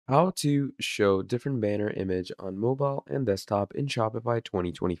How to show different banner image on mobile and desktop in Shopify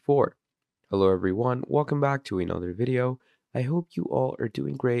 2024. Hello everyone, welcome back to another video. I hope you all are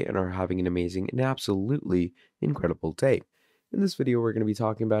doing great and are having an amazing and absolutely incredible day. In this video, we're going to be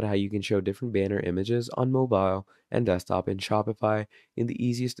talking about how you can show different banner images on mobile and desktop in Shopify in the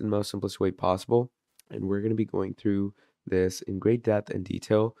easiest and most simplest way possible. And we're going to be going through this in great depth and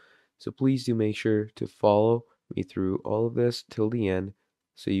detail. So please do make sure to follow me through all of this till the end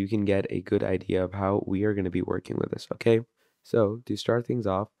so you can get a good idea of how we are going to be working with this, okay? So to start things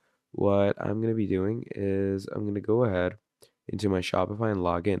off, what I'm going to be doing is I'm going to go ahead into my Shopify and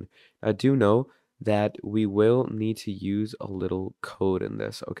log in. I do know that we will need to use a little code in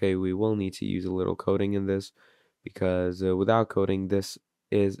this, okay? We will need to use a little coding in this because without coding, this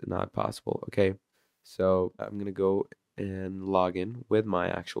is not possible, okay? So I'm going to go and log in with my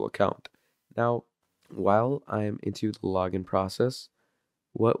actual account. Now, while I'm into the login process,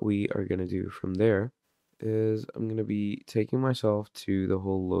 what we are going to do from there is I'm going to be taking myself to the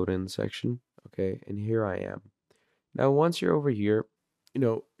whole load in section. Okay, and here I am. Now, once you're over here,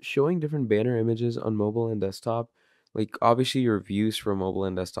 showing different banner images on mobile and desktop, like obviously your views for mobile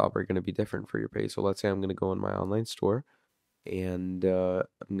and desktop are going to be different for your page. So let's say I'm going to go in my online store and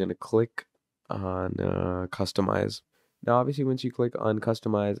I'm going to click on customize. Now, obviously, once you click on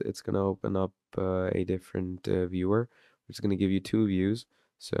customize, it's going to open up a different viewer. It's going to give you two views.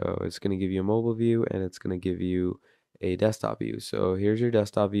 So it's going to give you a mobile view and it's going to give you a desktop view. So here's your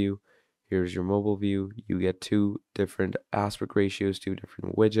desktop view. Here's your mobile view. You get two different aspect ratios, two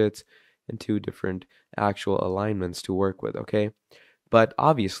different widgets, and two different actual alignments to work with, okay? But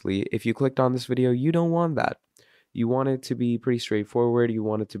obviously, if you clicked on this video, you don't want that. You want it to be pretty straightforward. You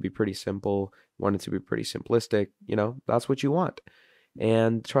want it to be pretty simple. You want it to be pretty simplistic. That's what you want.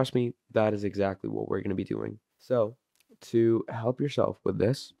 And trust me, that is exactly what we're going to be doing. So, to help yourself with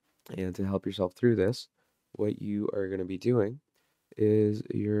this and to help yourself through this, what you are going to be doing is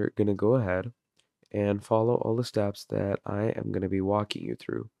you're going to go ahead and follow all the steps that I am going to be walking you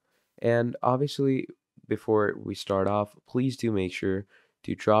through. And obviously, before we start off, please do make sure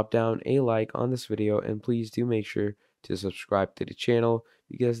to drop down a like on this video and please do make sure to subscribe to the channel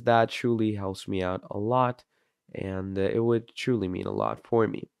because that truly helps me out a lot and it would truly mean a lot for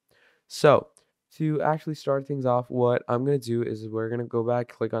me. So, to actually start things off, what I'm going to do is we're going to go back,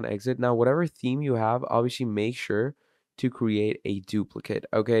 click on exit. Now, whatever theme you have, obviously make sure to create a duplicate,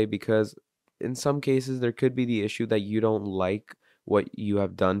 okay? Because in some cases, there could be the issue that you don't like what you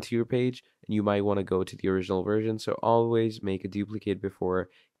have done to your page and you might want to go to the original version. So always make a duplicate before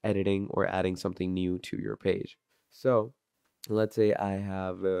editing or adding something new to your page. So let's say I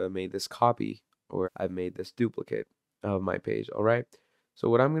have made this copy or I've made this duplicate of my page, all right? So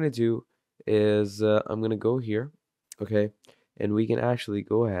what I'm going to do is I'm going to go here, okay? And we can actually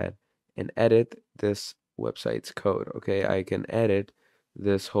go ahead and edit this website's code, okay? I can edit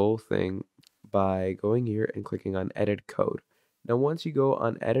this whole thing by going here and clicking on edit code. Now, once you go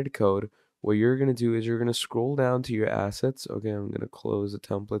on edit code, what you're going to do is you're going to scroll down to your assets. Okay, I'm going to close the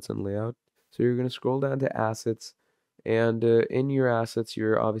templates and layout. So you're going to scroll down to assets. And in your assets,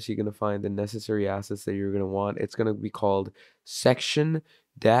 you're obviously going to find the necessary assets that you're going to want. It's going to be called section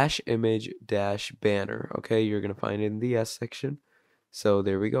dash image dash banner. Okay, you're going to find it in the S section. So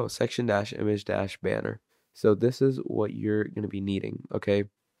there we go, section dash image dash banner. So this is what you're going to be needing. Okay,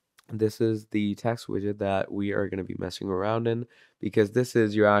 this is the text widget that we are going to be messing around in because this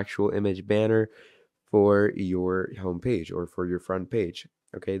is your actual image banner for your home page or for your front page.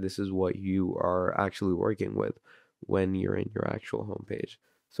 Okay, this is what you are actually working with when you're in your actual home page.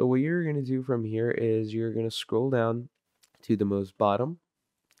 So what you're going to do from here is you're going to scroll down to the most bottom.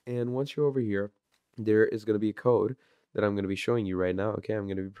 And once you're over here, there is going to be a code that I'm going to be showing you right now. Okay, I'm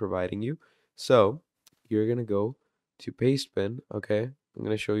going to be providing you. So you're going to go to Pastebin. Okay, I'm going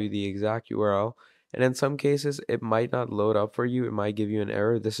to show you the exact URL. And in some cases, it might not load up for you. It might give you an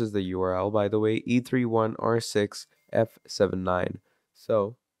error. This is the URL, by the way, E31R6F79.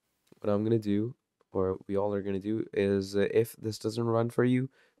 So what I'm going to do, or we all are going to do, is if this doesn't run for you,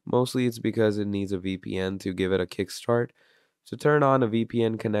 mostly it's because it needs a VPN to give it a kickstart. So turn on a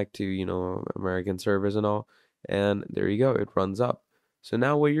VPN, connect to, American servers and all, and there you go, it runs up. So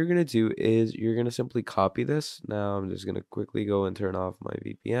now what you're going to do is you're going to simply copy this. Now I'm just going to quickly go and turn off my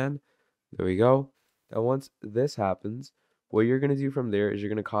VPN. There we go. Now once this happens, what you're going to do from there is you're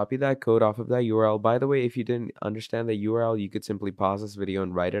going to copy that code off of that URL. By the way, if you didn't understand the URL, you could simply pause this video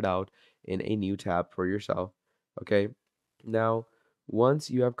and write it out in a new tab for yourself. Okay. Now, once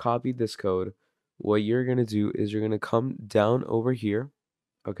you have copied this code, what you're going to do is you're going to come down over here.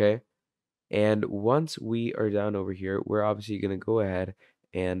 Okay. And once we are down over here, we're obviously going to go ahead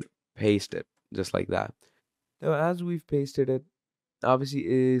and paste it just like that. Now, as we've pasted it, obviously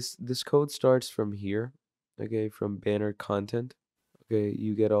is this code starts from here, okay, from banner content. Okay,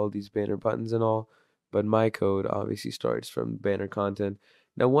 you get all these banner buttons and all, but my code obviously starts from banner content.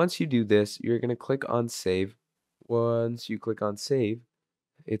 Now, once you do this, you're going to click on save. Once you click on save,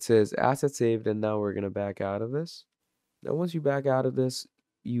 it says asset saved, and now we're going to back out of this. Now, once you back out of this,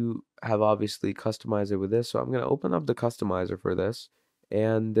 you have obviously customized it with this. So I'm going to open up the customizer for this,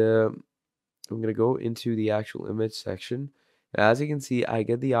 and I'm going to go into the actual image section. And as you can see, I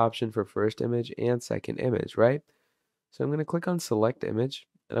get the option for first image and second image, right? So I'm going to click on select image,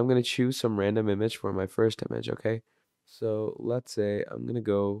 and I'm going to choose some random image for my first image, okay? So let's say I'm going to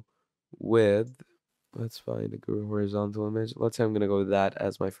go with, let's find a good horizontal image. Let's say I'm going to go with that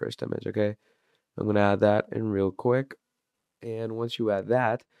as my first image, okay? I'm going to add that in real quick. And once you add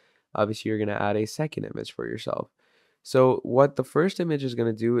that, obviously you're going to add a second image for yourself. So what the first image is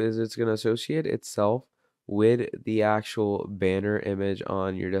going to do is it's going to associate itself with the actual banner image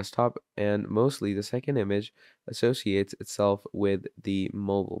on your desktop, and mostly the second image associates itself with the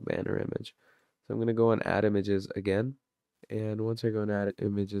mobile banner image. So I'm going to go and add images again. And once I go and add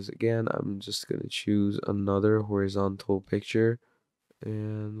images again, I'm just going to choose another horizontal picture.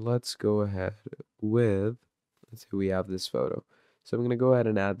 And let's go ahead with, let's say we have this photo. So I'm going to go ahead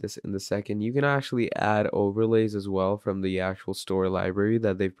and add this in the second. You can actually add overlays as well from the actual store library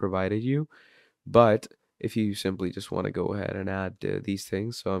that they've provided you. But if you simply just want to go ahead and add these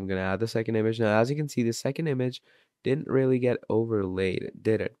things, so I'm going to add the second image. Now, as you can see, the second image didn't really get overlaid,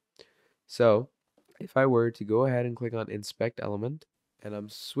 did it? So if I were to go ahead and click on inspect element, and I'm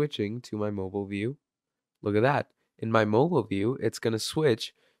switching to my mobile view, look at that. In my mobile view, it's going to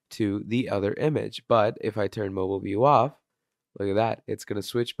switch to the other image. But if I turn mobile view off, look at that. It's going to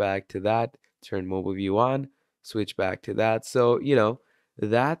switch back to that, turn mobile view on, switch back to that. So,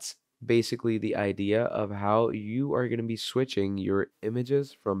 that's basically the idea of how you are going to be switching your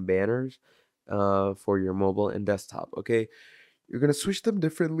images from banners for your mobile and desktop. Okay, you're going to switch them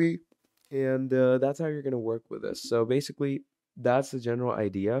differently, and that's how you're going to work with this. So basically, that's the general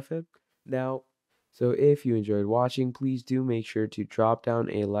idea of it. Now, so if you enjoyed watching, please do make sure to drop down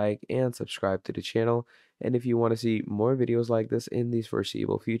a like and subscribe to the channel. And if you want to see more videos like this in the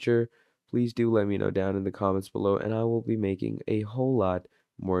foreseeable future, please do let me know down in the comments below, and I will be making a whole lot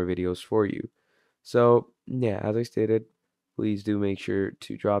more videos for you. So yeah, as I stated, please do make sure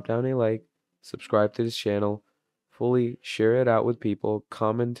to drop down a like, subscribe to this channel, fully share it out with people,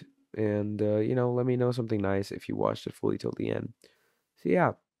 comment, and let me know something nice if you watched it fully till the end. So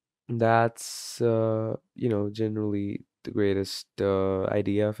yeah, that's generally the greatest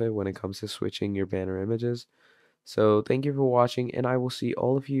idea of it when it comes to switching your banner images. So thank you for watching, and I will see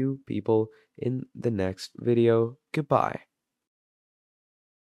all of you people in the next video. Goodbye.